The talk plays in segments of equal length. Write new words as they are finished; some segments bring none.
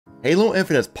Halo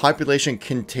Infinite's population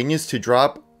continues to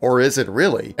drop, or is it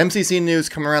really? MCC News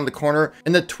coming around the corner,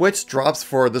 and the Twitch drops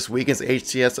for this weekend's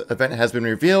HCS event has been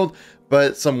revealed,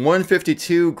 but some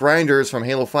 152 grinders from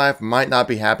Halo 5 might not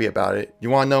be happy about it.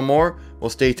 You want to know more? Well,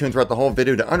 stay tuned throughout the whole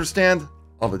video to understand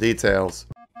all the details.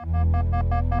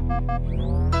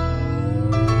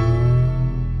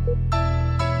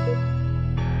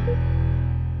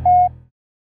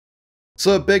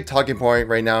 So a big talking point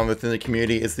right now within the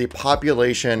community is the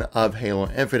population of Halo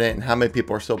Infinite and how many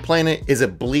people are still playing it. Is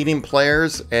it bleeding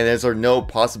players, and is there no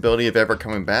possibility of ever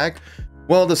coming back?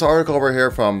 Well, this article over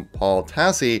here from Paul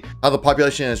Tassi, how the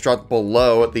population has dropped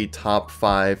below the top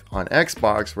 5 on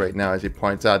Xbox right now, as he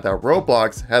points out that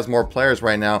Roblox has more players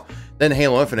right now than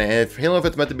Halo Infinite. And if Halo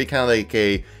Infinite's meant to be kind of like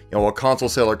a a console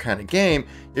seller kind of game,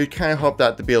 you'd kind of hope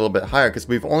that to be a little bit higher, because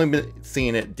we've only been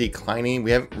seeing it declining.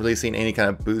 We haven't really seen any kind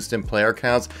of boost in player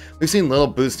counts. We've seen little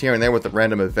boosts here and there with the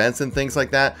random events and things like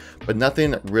that, but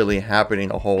nothing really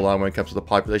happening a whole lot when it comes to the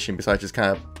population besides just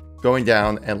kind of going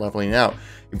down and leveling out.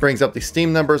 It brings up the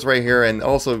Steam numbers right here, and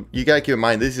also you gotta keep in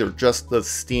mind these are just the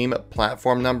Steam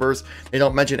platform numbers. They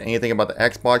don't mention anything about the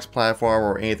Xbox platform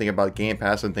or anything about Game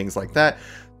Pass and things like that.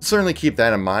 Certainly keep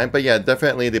that in mind, but yeah,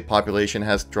 definitely the population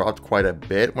has dropped quite a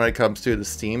bit when it comes to the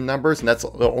Steam numbers, and that's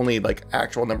the only like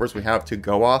actual numbers we have to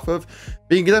go off of.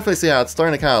 But you can definitely see how it's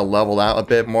starting to kind of level out a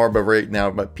bit more, but right now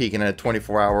but peaking at a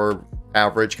 24-hour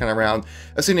average kind of round.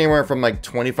 I've seen anywhere from like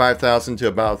 25,000 to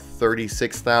about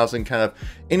 36,000, kind of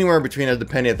anywhere between it,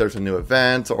 depending if there's a new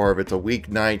event or if it's a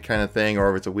weeknight kind of thing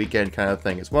or if it's a weekend kind of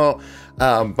thing as well.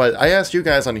 But I asked you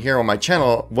guys on here on my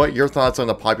channel what your thoughts on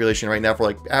the population right now for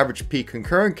like average peak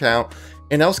concurrent count.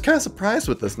 And I was kind of surprised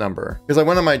with this number, because I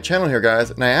went on my channel here,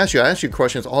 guys, and I ask you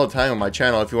questions all the time on my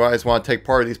channel. If you guys want to take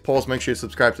part of these polls, make sure you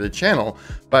subscribe to the channel.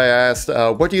 But I asked,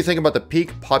 what do you think about the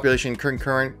peak population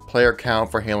concurrent player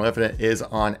count for Halo Infinite is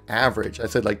on average? I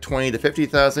said like 20 to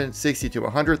 50,000, 60 to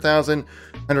 100,000,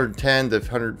 110 to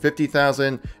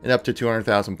 150,000, and up to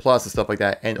 200,000 plus and stuff like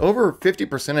that. And over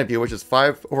 50% of you, which is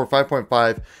over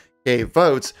 5.5K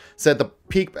votes, said the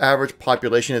peak average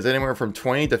population is anywhere from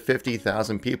 20 to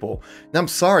 50,000 people. Now, I'm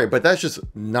sorry, but that's just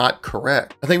not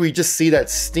correct. I think we just see that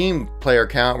Steam player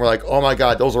count, we're like, oh my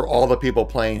god, those are all the people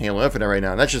playing Halo Infinite right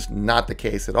now. And that's just not the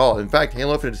case at all. In fact,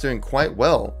 Halo Infinite is doing quite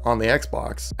well on the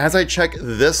Xbox. As I check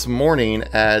this morning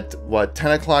at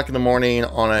 10 o'clock in the morning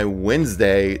on a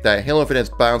Wednesday, that Halo Infinite's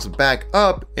bounced back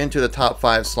up into the top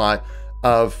 5 slot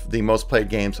of the most played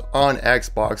games on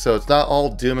Xbox. So it's not all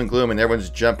doom and gloom and everyone's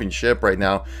jumping ship right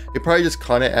now. They probably just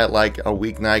caught it at like a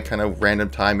weeknight kind of random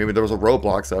time. Maybe there was a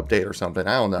Roblox update or something,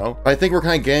 I don't know. But I think we're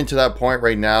kind of getting to that point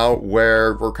right now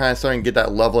where we're kind of starting to get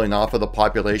that leveling off of the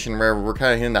population, where we're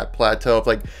kind of hitting that plateau of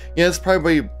like, it's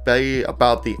probably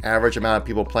about the average amount of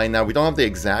people playing now. We don't have the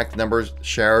exact numbers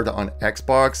shared on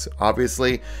Xbox,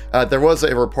 obviously. There was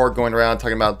a report going around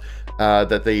talking about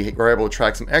that they were able to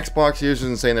track some Xbox users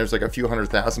and saying there's like a few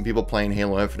 100,000 people playing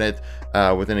Halo Infinite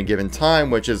within a given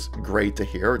time, which is great to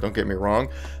hear, don't get me wrong.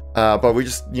 But we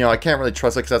just, I can't really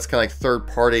trust it, because that's kind of like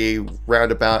third-party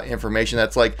roundabout information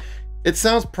that's like, it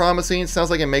sounds promising, it sounds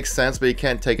like it makes sense, but you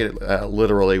can't take it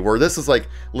literally, where this is like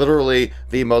literally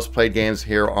the most played games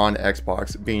here on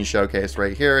Xbox being showcased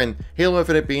right here, and Halo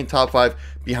Infinite being top 5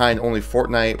 behind only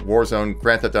Fortnite, Warzone,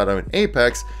 Grand Theft Auto, and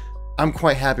Apex. I'm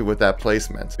quite happy with that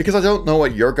placement, because I don't know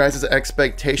what your guys'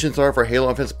 expectations are for Halo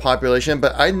Infinite's population,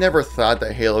 but I never thought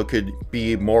that Halo could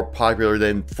be more popular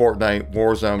than Fortnite,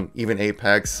 Warzone, even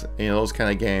Apex, those kind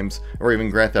of games, or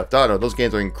even Grand Theft Auto. Those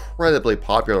games are incredibly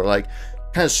popular, like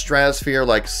kind of stratosphere,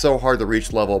 like so hard to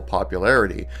reach level of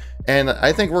popularity. And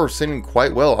I think we're sitting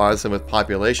quite well, honestly, with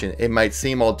population. It might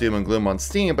seem all doom and gloom on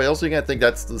Steam, but also you gotta think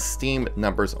that's the Steam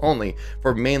numbers only,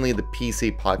 for mainly the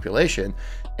PC population.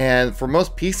 And for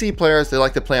most PC players, they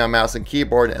like to play on mouse and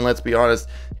keyboard, and let's be honest,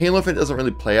 Halo Infinite doesn't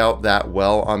really play out that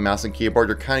well on mouse and keyboard.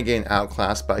 You're kind of getting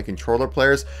outclassed by controller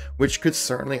players, which could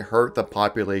certainly hurt the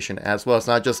population as well. It's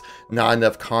not just not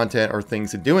enough content or things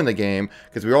to do in the game,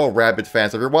 because we're all rabid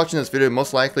fans. If you're watching this video,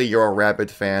 most likely you're a rabid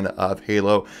fan of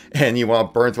Halo, and you want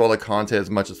to burn through all the content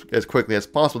as quickly as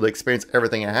possible to experience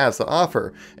everything it has to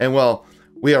offer. And well,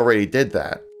 we already did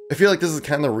that. I feel like this is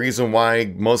kind of the reason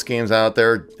why most games out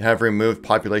there have removed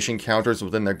population counters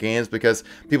within their games, because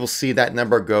people see that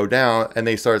number go down and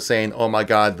they start saying, oh my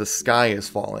god, the sky is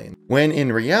falling. When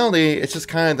in reality, it's just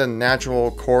kind of the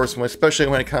natural course, especially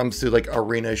when it comes to like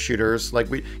arena shooters. Like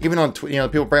even on,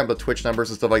 people bring up the Twitch numbers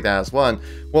and stuff like that as well.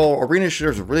 Well, arena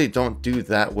shooters really don't do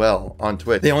that well on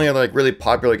Twitch. The only other like really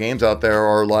popular games out there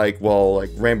are like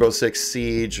Rainbow Six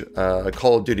Siege,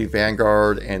 Call of Duty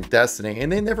Vanguard, and Destiny, and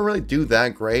they never really do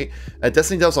that great. great.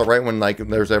 Destiny does alright when like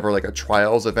there's ever like a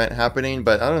trials event happening,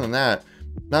 but other than that,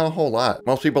 not a whole lot.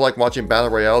 Most people like watching battle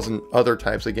royales and other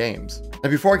types of games. Now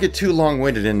before I get too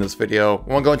long-winded in this video, I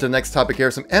want to go into the next topic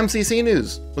here, some MCC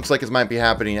news. Looks like it might be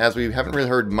happening, as we haven't really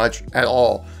heard much at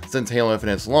all since Halo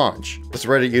Infinite's launch. This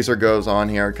Reddit user goes on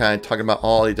here kind of talking about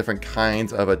all the different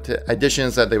kinds of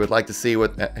additions that they would like to see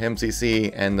with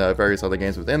MCC and various other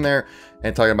games within there,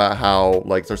 and talking about how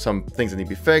like there's some things that need to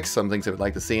be fixed, some things they would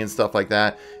like to see and stuff like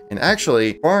that. And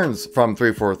actually, Barnes from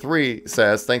 343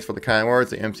 says, thanks for the kind words,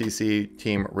 the MCC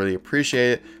team really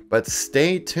appreciate it, but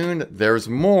stay tuned, there's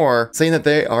more, saying that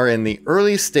they are in the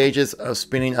early stages of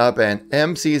spinning up an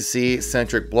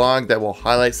MCC-centric blog that will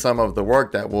highlight some of the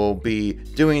work that we'll be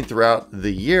doing throughout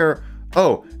the year.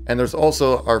 Oh, and there's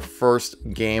also our first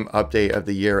game update of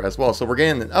the year as well. So we're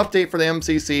getting an update for the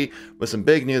MCC with some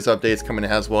big news updates coming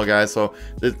as well, guys. So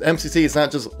the MCC is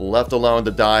not just left alone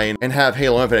to die and have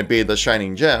Halo Infinite be the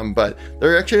shining gem, but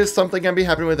there actually is something going to be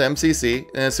happening with MCC.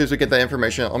 And as soon as we get that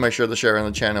information, I'll make sure to share it on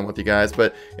the channel with you guys.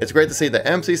 But it's great to see that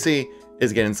MCC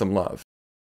is getting some love.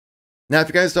 Now, if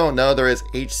you guys don't know, there is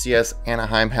HCS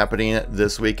Anaheim happening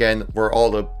this weekend where all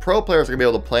the pro players are going to be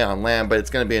able to play on LAN, but it's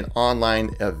going to be an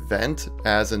online event,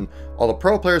 as in all the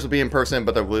pro players will be in person,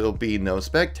 but there will be no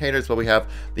spectators. But we have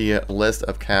the list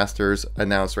of casters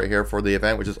announced right here for the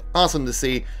event, which is awesome to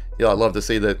see. You know, I love to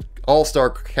see the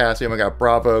all-star cast. We got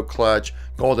Bravo, Clutch,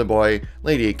 Golden Boy,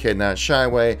 Lady Echidna,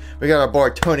 Shyway. We got our boy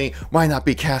Tony, why not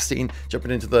be casting,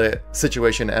 jumping into the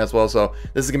situation as well. So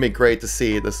this is gonna be great to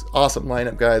see this awesome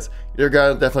lineup, guys. You're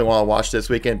gonna definitely want to watch this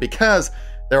weekend because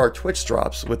there are Twitch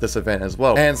drops with this event as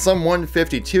well. And some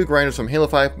 152 grinders from Halo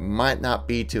 5 might not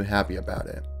be too happy about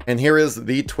it. And here is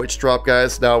the Twitch drop,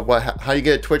 guys. Now, how you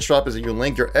get a Twitch drop is that you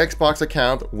link your Xbox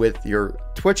account with your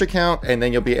Twitch account, and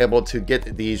then you'll be able to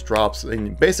get these drops.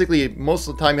 And basically, most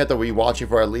of the time you have to be watching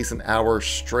for at least an hour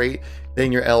straight,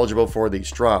 then you're eligible for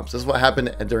these drops. This is what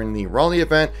happened during the Raleigh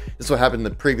event. This is what happened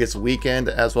the previous weekend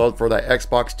as well for that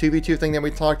Xbox 2v2 thing that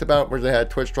we talked about, where they had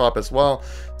Twitch drop as well.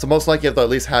 So most likely you have to at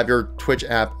least have your Twitch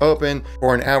app open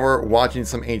for an hour watching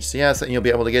some HCS, and you'll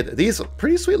be able to get these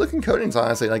pretty sweet looking coatings,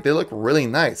 honestly. Like, they look really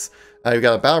nice. We've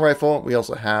got a battle rifle. We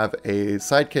also have a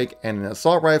sidekick and an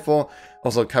assault rifle.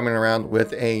 Also coming around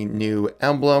with a new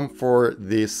emblem for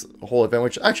this whole event,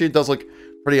 which actually does look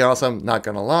pretty awesome, not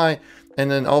gonna lie. And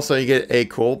then also you get a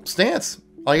cool stance.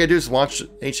 All you gotta do is watch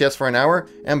HCS for an hour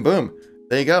and boom,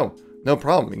 there you go. No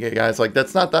problem, guys. Like,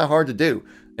 that's not that hard to do.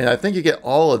 And I think you get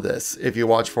all of this if you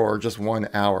watch for just 1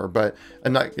 hour, but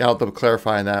I'm not, I'll have to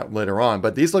clarify that later on.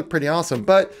 But these look pretty awesome.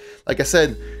 But like I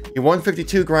said, the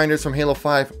 152 grinders from Halo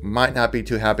 5 might not be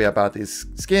too happy about these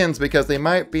skins because they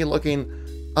might be looking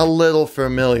a little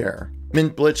familiar.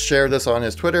 Mint Blitz shared this on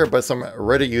his Twitter, but some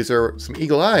Reddit user, some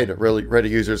eagle-eyed Reddit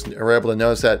users are able to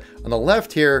notice that on the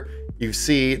left here, you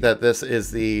see that this is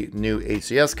the new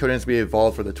HCS coding to be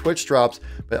evolved for the Twitch drops,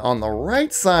 but on the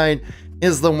right side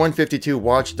is the 152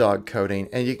 Watchdog coding,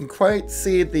 and you can quite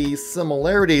see the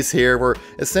similarities here, where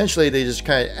essentially they just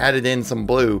kind of added in some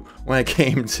blue when it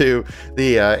came to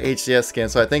the HCS skin.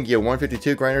 So I think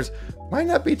 152 grinders might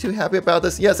not be too happy about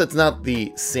this. Yes, it's not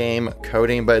the same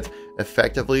coding, but it's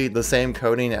effectively the same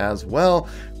coding as well,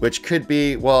 which could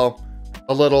be, well,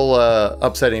 a little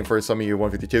upsetting for some of you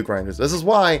 152 grinders. This is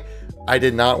why I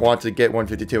did not want to get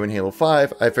 152 in Halo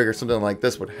 5. I figured something like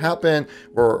this would happen,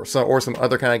 or some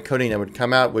other kind of coding that would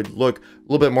come out would look a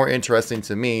little bit more interesting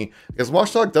to me, because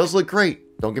Watchdog does look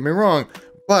great, don't get me wrong,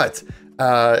 but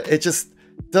it just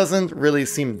doesn't really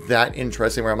seem that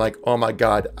interesting where I'm like, oh my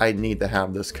god, I need to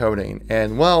have this coding.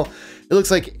 And well, it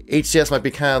looks like HCS might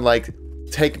be kind of like,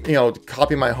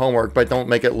 copy my homework, but don't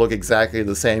make it look exactly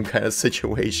the same kind of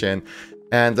situation.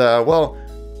 And well,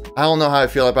 I don't know how I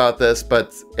feel about this,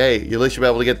 but hey, at least you'll be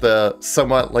able to get the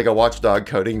somewhat like a Watchdog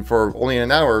coding for only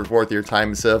an hour worth of your time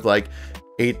instead of like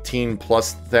 18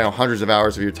 plus hundreds of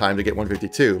hours of your time to get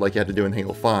 152 like you had to do in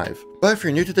Halo 5. But if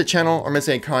you're new to the channel or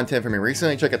missing any content from me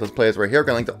recently, check out those playlists right here. I've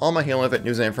got a link to all my Halo Infinite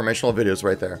news and informational videos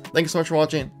right there. Thank you so much for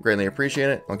watching. Greatly appreciate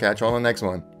it. I'll catch you on the next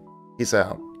one. Peace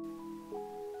out.